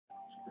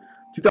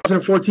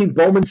2014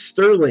 Bowman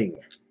Sterling.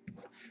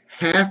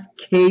 Half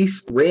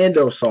case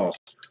rando sauce.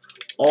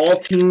 All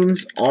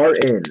teams are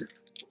in.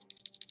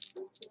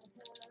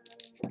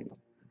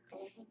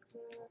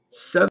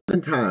 7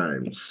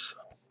 times.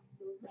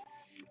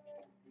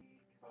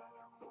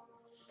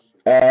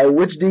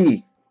 Which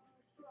D?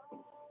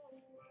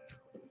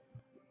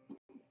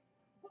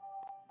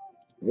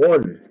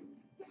 1.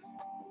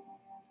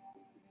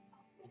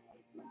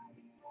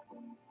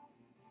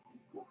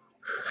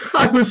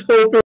 I was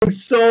hoping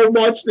so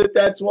much that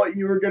that's what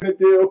you were going to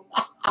do.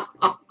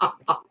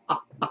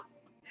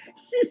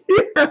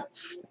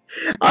 Yes.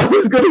 I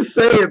was going to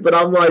say it, but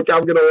I'm like,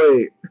 I'm going to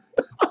wait.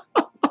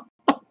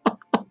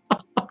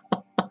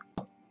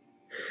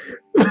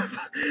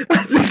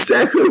 That's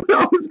exactly what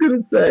I was going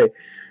to say.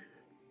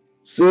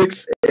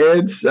 6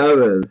 and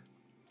 7.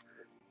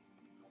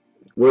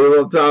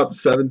 William up top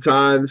 7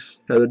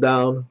 times. Heather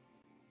down.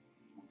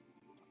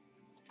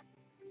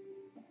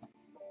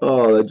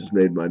 Oh, that just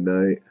made my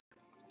night.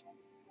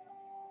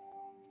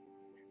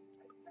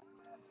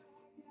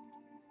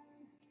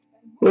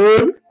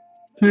 One,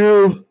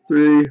 2,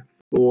 3,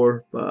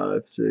 4,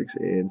 5, 6,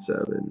 and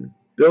 7.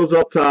 Bills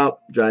up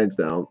top, Giants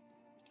down.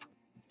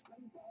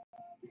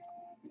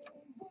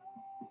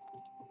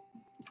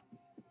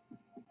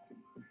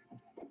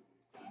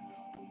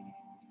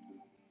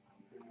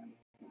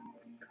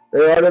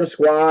 There are them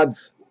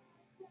squads.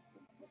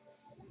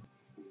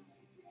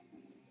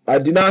 I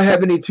do not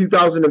have any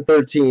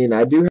 2013.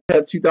 I do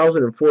have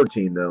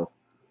 2014, though.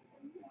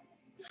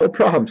 No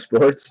problem,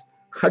 sports.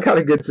 I got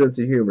a good sense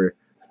of humor.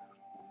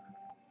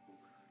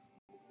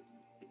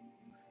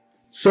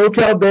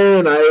 SoCal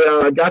Dan,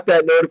 I got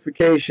that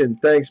notification.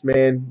 Thanks,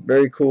 man.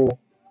 Very cool.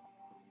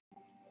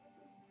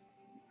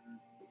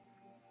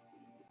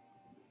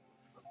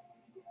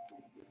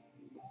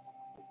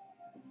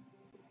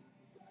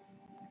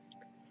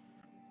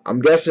 I'm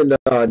guessing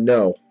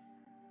no.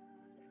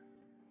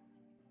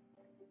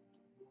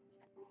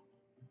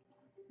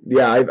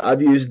 Yeah,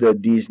 I've used the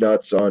D's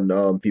nuts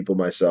on people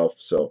myself.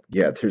 So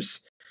yeah,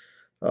 there's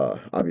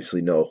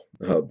obviously no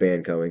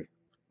ban coming.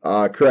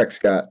 Correct,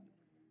 Scott.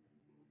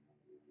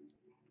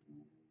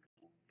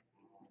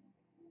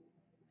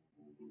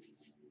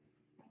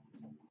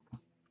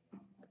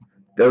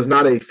 That was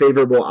not a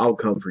favorable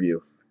outcome for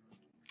you.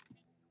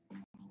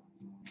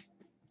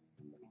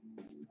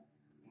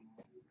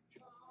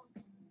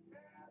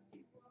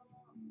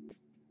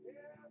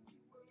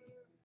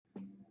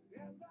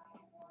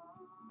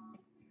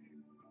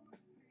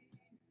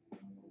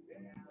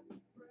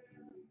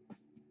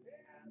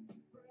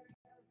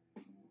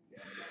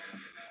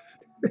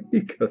 There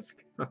you go,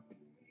 Scott.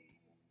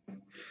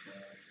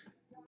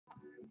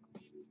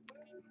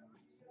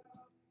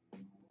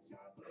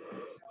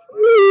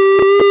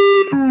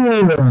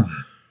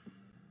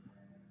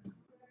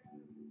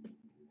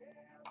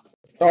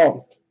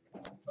 Oh,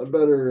 I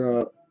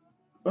better.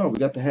 Oh, we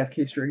got the half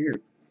case right here.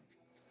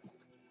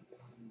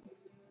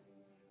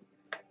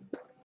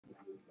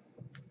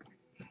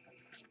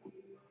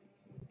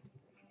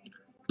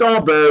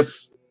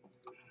 Daubers.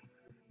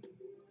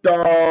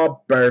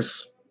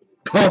 Daubers.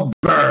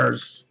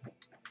 Daubers.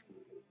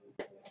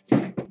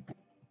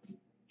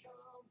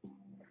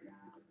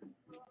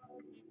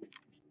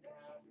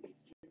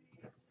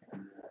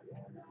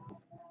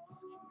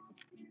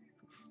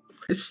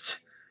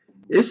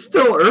 It's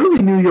still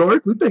early, New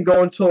York. We've been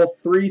going till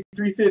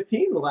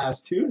 3:15 the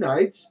last 2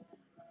 nights.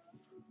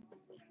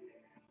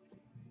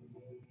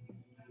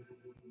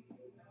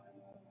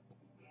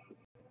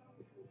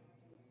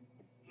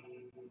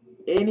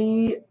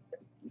 Any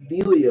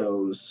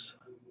Delios?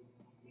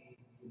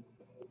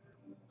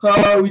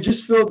 We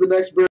just filled the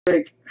next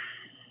break.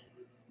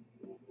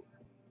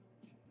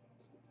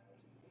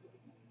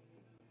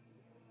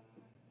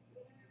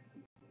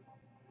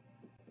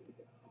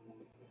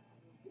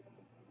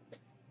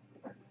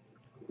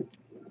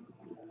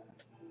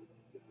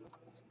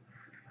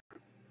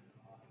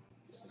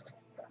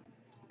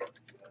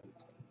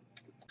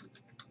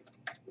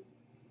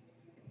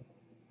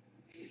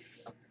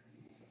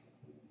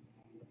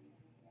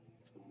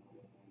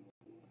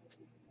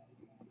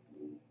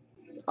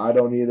 I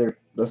don't either.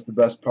 That's the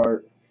best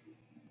part.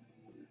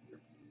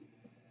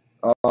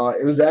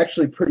 It was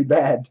actually pretty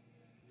bad.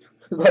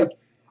 Like,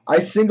 I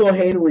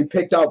single-handedly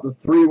picked out the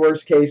 3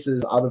 worst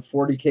cases out of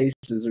 40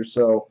 cases or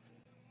so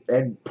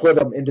and put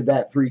them into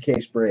that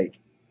 3-case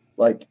break.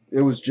 Like,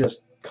 it was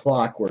just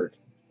clockwork.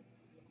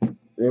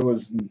 There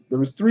was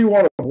 3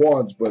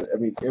 1-of-1s, but I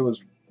mean, it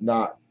was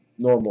not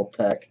normal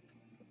tech.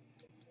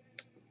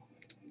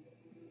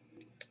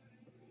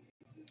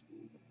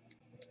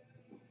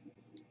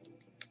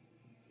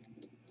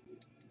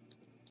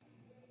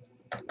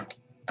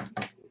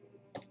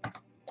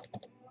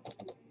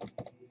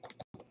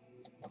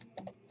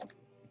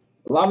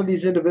 A lot of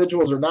these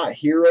individuals are not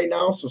here right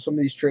now, so some of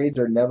these trades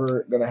are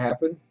never going to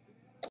happen.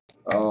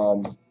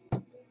 So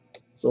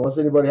unless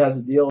anybody has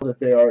a deal that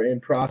they are in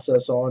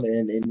process on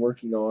and in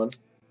working on,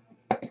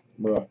 I'm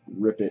going to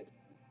rip it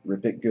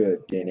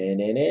good.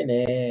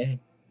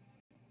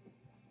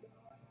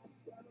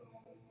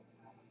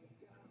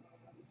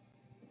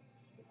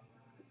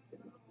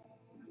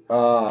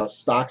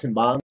 Stocks and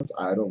bonds?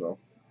 I don't know.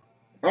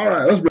 All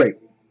right, let's break.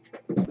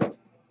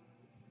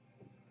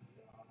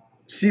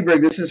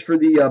 Seabreak, this is for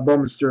the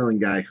Bowman Sterling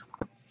guy.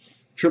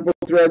 Triple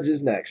Threads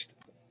is next.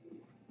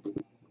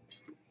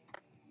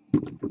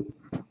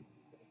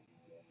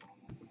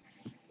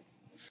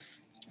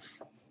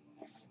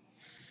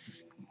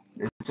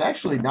 It's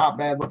actually not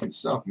bad looking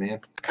stuff, man.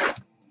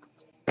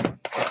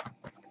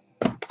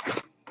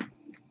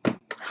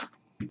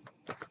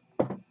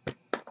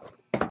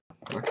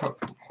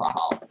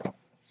 Wow.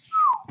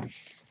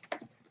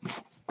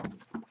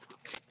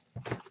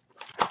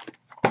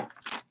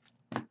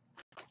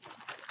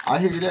 I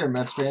hear you there,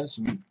 Mets fans.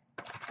 Some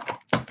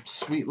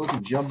sweet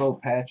looking jumbo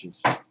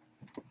patches.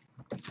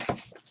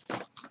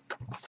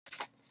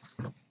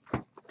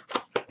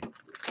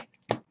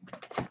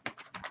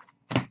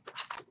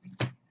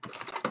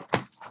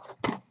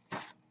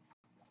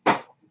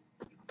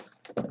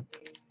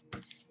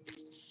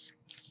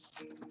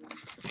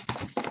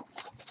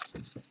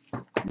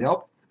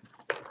 Yep.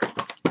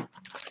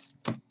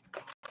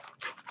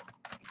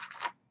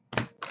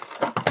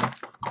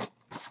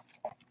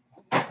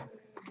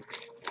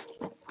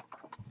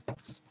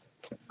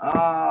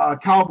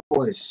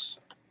 Cowboys.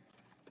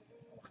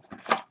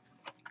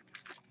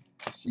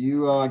 So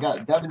you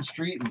got Devin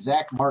Street and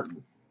Zach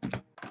Martin.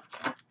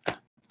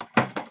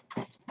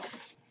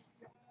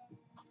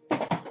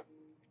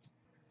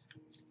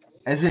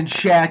 As in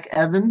Shaq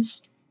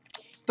Evans.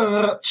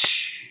 Good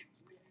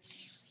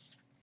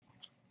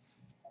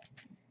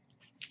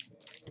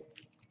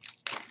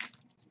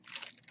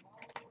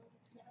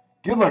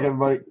luck,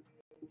 everybody.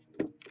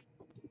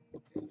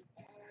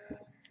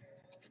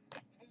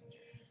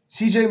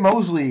 C.J.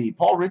 Mosley,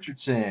 Paul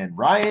Richardson,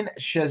 Ryan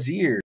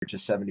Shazier to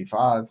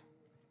 75.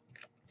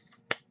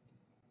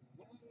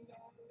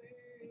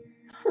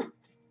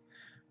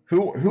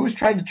 Who was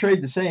trying to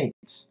trade the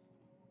Saints?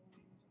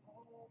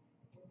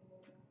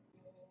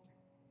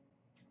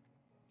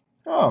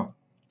 Oh.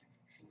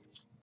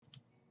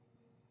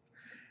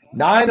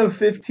 9 of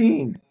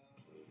 15.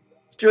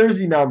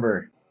 Jersey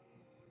number.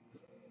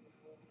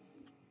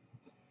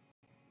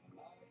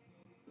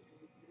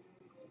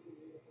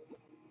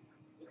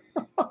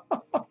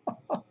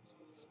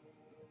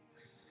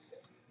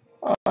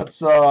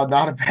 That's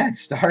not a bad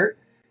start.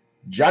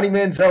 Johnny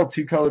Manziel,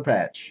 2-color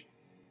patch.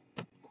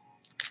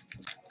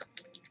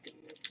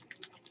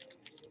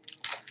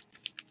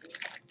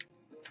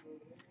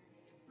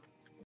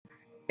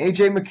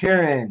 A.J.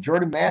 McCarron,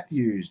 Jordan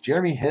Matthews,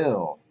 Jeremy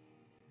Hill.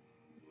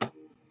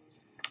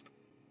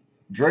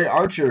 Dre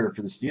Archer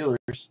for the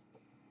Steelers.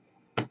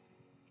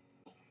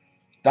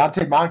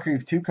 Dante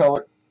Moncrief,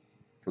 2-color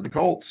for the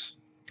Colts.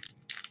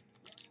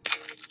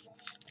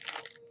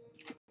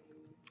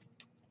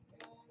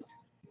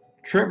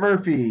 Trent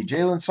Murphy,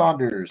 Jalen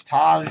Saunders,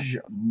 Taj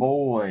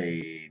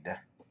Boyd,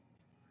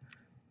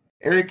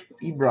 Eric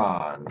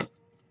Ebron,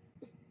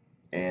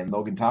 and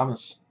Logan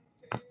Thomas.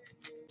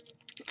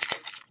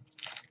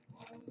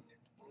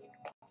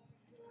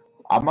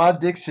 Ahmad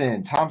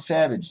Dixon, Tom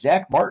Savage,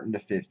 Zach Martin to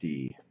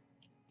 50.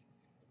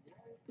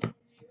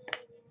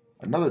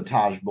 Another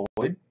Taj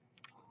Boyd.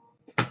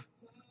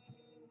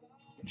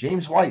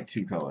 James White,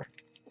 2-color.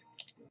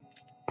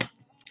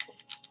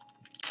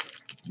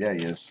 Yeah, he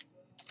is.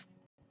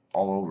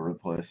 All over the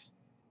place.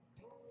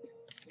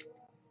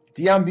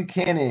 Deion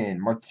Buchanan,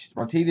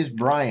 Martavis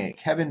Bryant,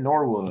 Kevin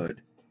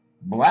Norwood.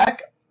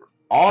 Black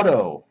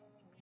Auto,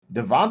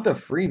 Devonta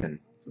Freeman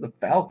for the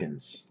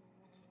Falcons.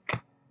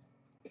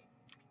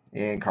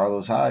 And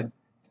Carlos Hyde.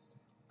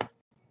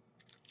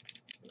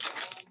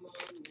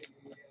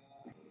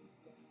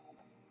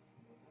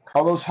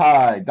 Carlos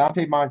Hyde,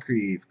 Dante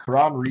Moncrief,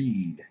 Karan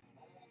Reed.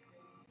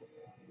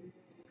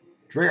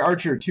 Dre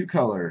Archer,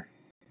 2-color.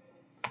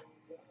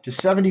 To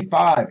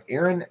 75,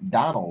 Aaron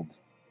Donald.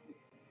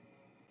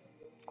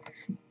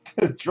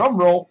 Drum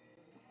roll.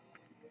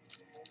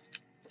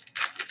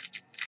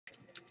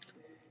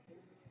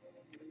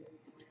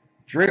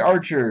 Dre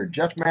Archer,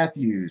 Jeff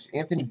Matthews,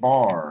 Anthony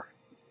Barr.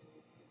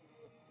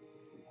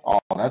 Oh,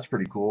 that's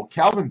pretty cool.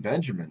 Calvin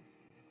Benjamin.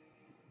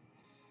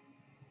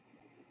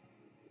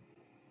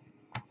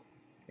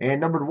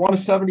 And numbered 1 of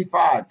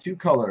 75,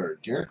 2-color,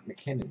 Jerick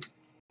McKinnon.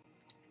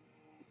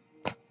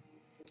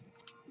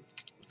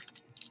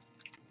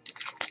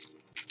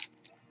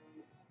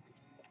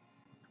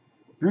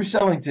 Bruce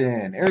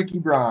Ellington, Eric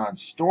Ebron,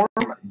 Storm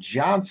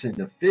Johnson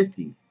to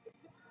 50.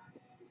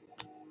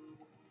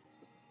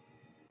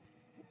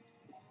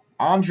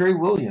 Andre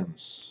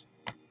Williams.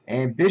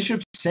 And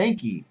Bishop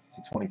Sankey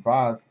to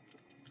 25.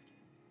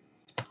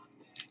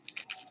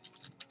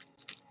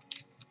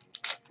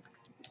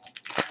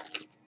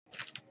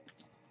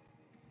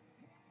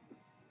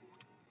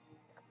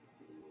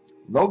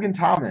 Logan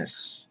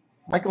Thomas,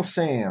 Michael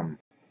Sam,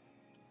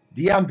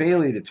 Deion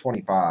Bailey to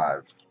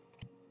 25.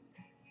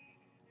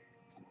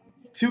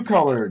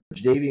 2-color,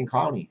 Jadeveon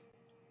Clowney.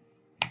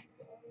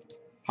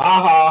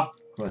 Ha!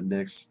 Clinton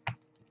Dix.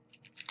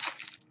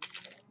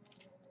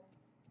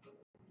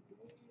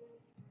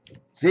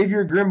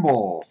 Xavier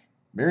Grimble,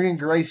 Marion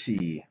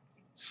Gracie,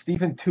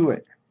 Stephen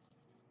Tuitt.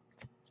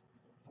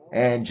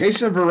 And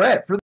Jason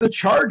Verrett for the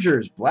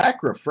Chargers.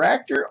 Black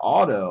refractor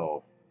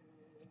auto.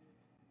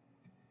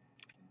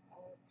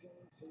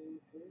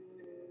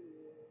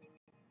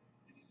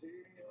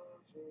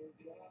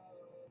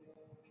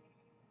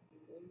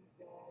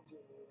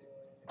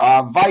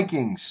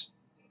 Vikings.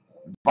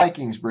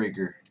 Vikings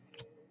breaker.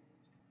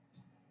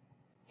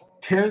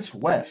 Terrence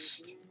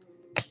West.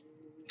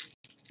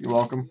 You're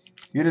welcome.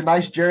 You did a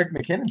nice Jerick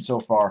McKinnon so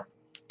far.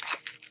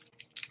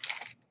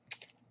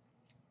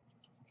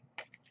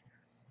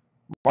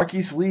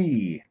 Marquise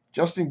Lee.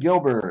 Justin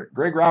Gilbert.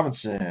 Greg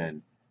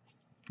Robinson.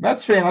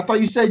 Mets fan, I thought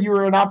you said you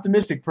were an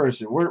optimistic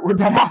person. Where'd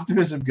that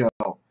optimism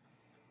go?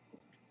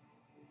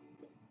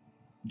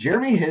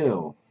 Jeremy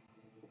Hill.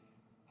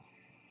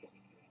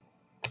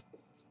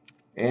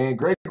 And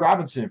Greg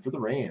Robinson for the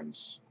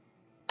Rams.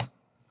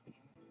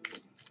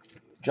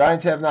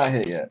 Giants have not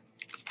hit yet.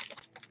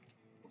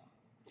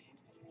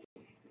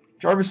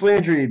 Jarvis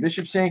Landry,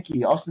 Bishop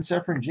Sankey, Austin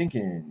Sefrin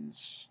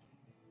Jenkins.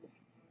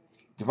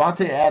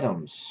 Devontae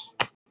Adams.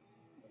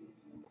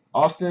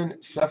 Austin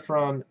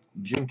Sefron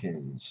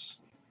Jenkins.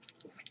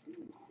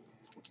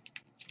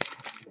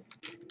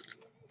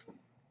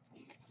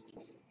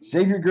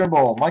 Xavier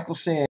Grimble, Michael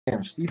Sam,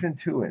 Stephen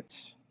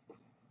Tuitt.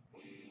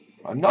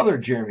 Another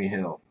Jeremy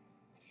Hill.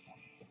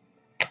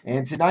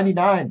 And to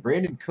 99,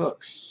 Brandon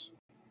Cooks.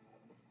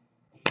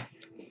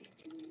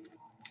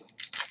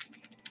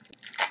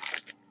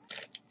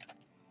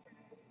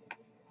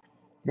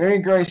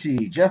 Marion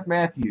Gracie, Jeff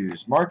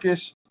Matthews,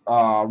 Marcus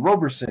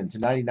Roberson to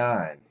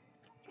 99.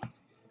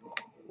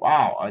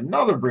 Wow,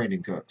 another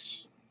Brandon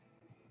Cooks.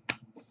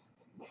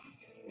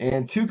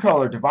 And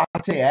two-color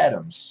Devontae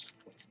Adams.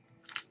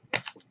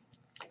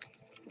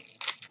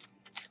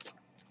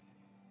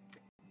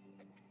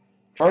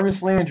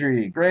 Jarvis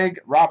Landry, Greg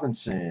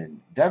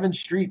Robinson, Devin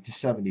Street to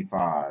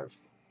 75.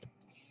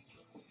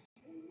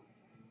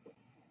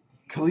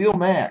 Khalil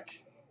Mack,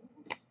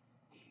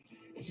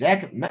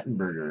 Zach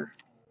Mettenberger.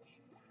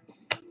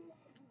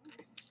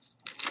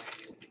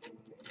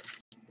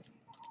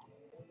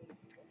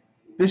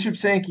 Bishop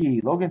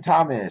Sankey, Logan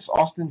Thomas,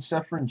 Austin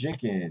Sefrin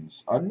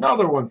Jenkins.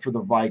 Another one for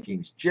the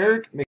Vikings.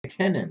 Jerick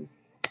McKinnon.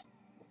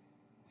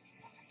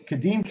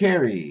 Kadeem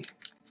Carey.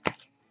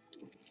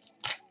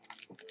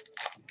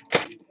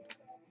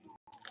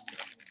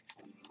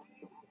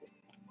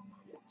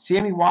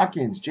 Sammy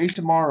Watkins,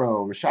 Jason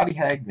Morrow, Rashadi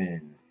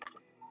Hagman.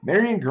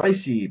 Marion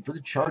Gracie for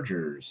the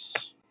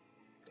Chargers.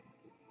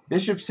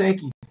 Bishop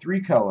Sankey,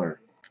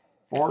 three-color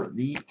for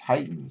the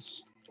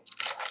Titans.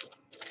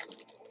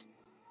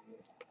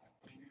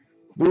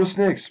 Lewis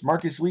Nix,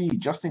 Marcus Lee,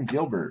 Justin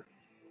Gilbert.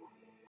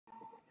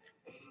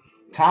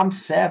 Tom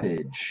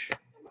Savage.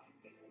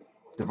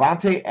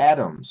 Devontae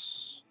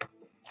Adams.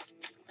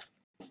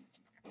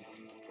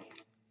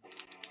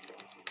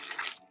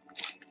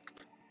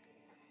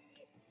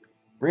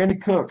 Brandon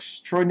Cooks,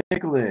 Troy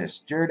Nicholas,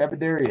 Jared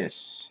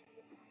Abadarius.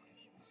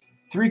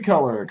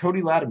 Three-color,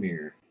 Cody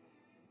Latimer.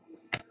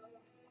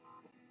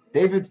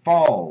 David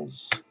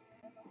Falls.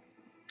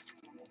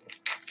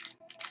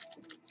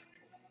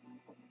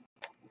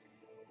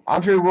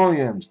 Andre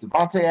Williams,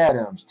 Devontae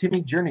Adams,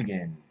 Timmy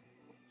Jernigan.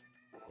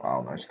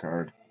 Wow, nice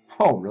card.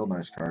 Oh, real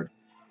nice card.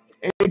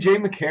 A.J.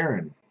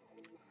 McCarron.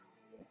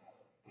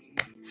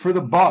 For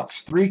the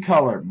Bucks,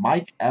 three-color,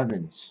 Mike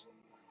Evans.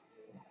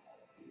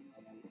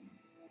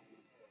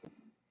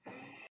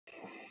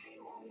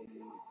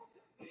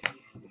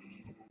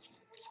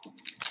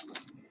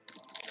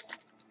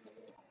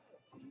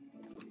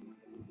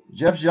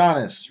 Jeff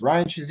Giannis,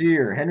 Ryan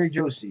Shazier, Henry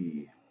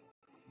Josie.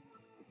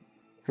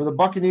 For the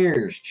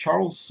Buccaneers,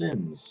 Charles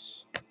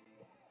Sims.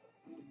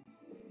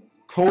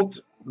 Colt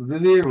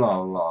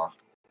Lilala.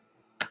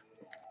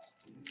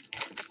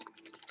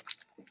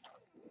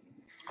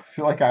 I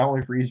feel like I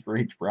only freeze for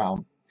H.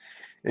 Brown.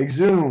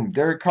 Exhumed,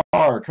 Derek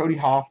Carr, Cody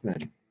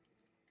Hoffman.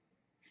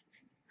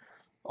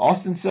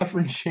 Austin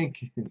Sefrin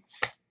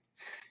Jenkins.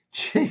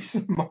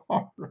 Jason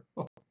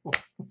Morrow.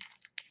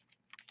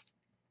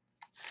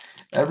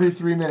 Every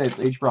 3 minutes,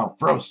 H. Brown.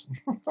 Froze.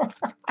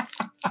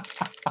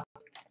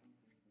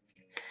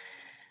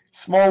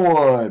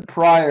 Smallwood,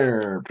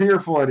 Pryor,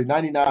 Purefoy at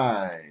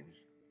 99.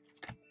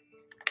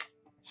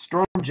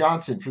 Storm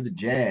Johnson for the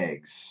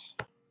Jags.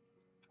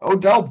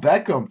 Odell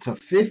Beckham to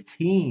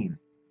 15.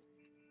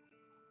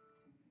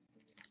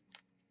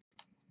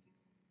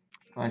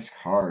 Nice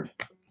card.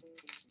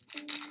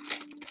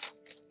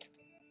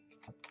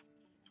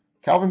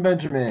 Calvin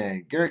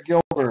Benjamin, Garrett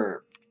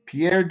Gilbert,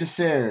 Pierre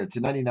Desser to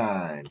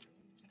 99.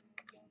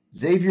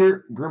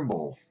 Xavier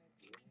Grimble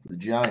for the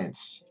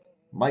Giants.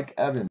 Mike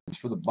Evans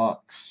for the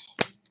Bucks.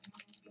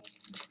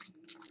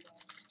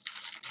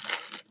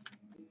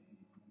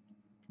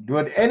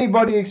 Would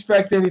anybody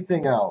expect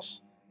anything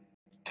else?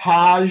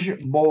 Taj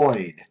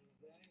Boyd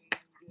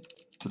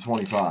to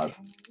 25.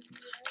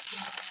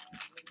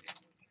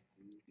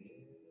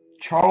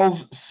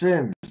 Charles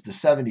Sims to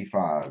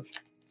 75.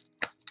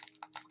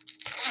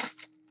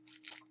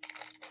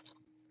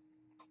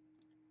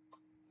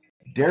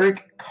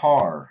 Derek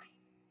Carr,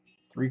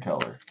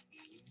 three-color.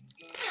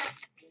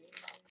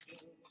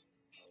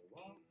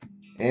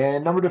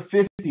 And number to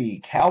 50,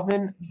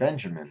 Calvin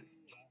Benjamin.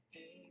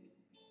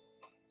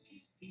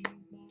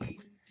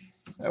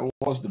 That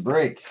was the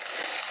break.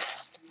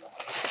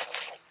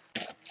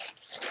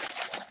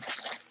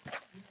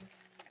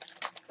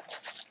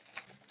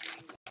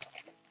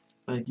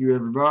 Thank you,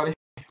 everybody.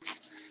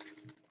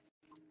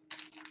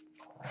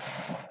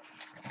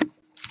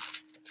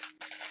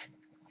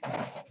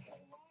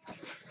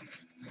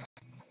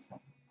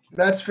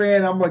 Mets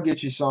fan, I'm going to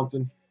get you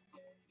something.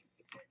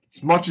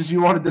 As much as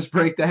you wanted this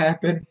break to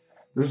happen,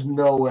 there's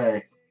no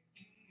way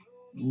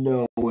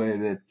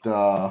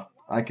that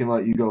I can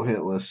let you go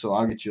hitless, so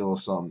I'll get you a little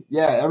something.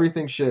 Yeah,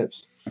 everything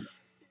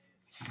ships.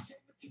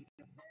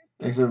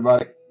 Thanks,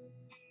 everybody.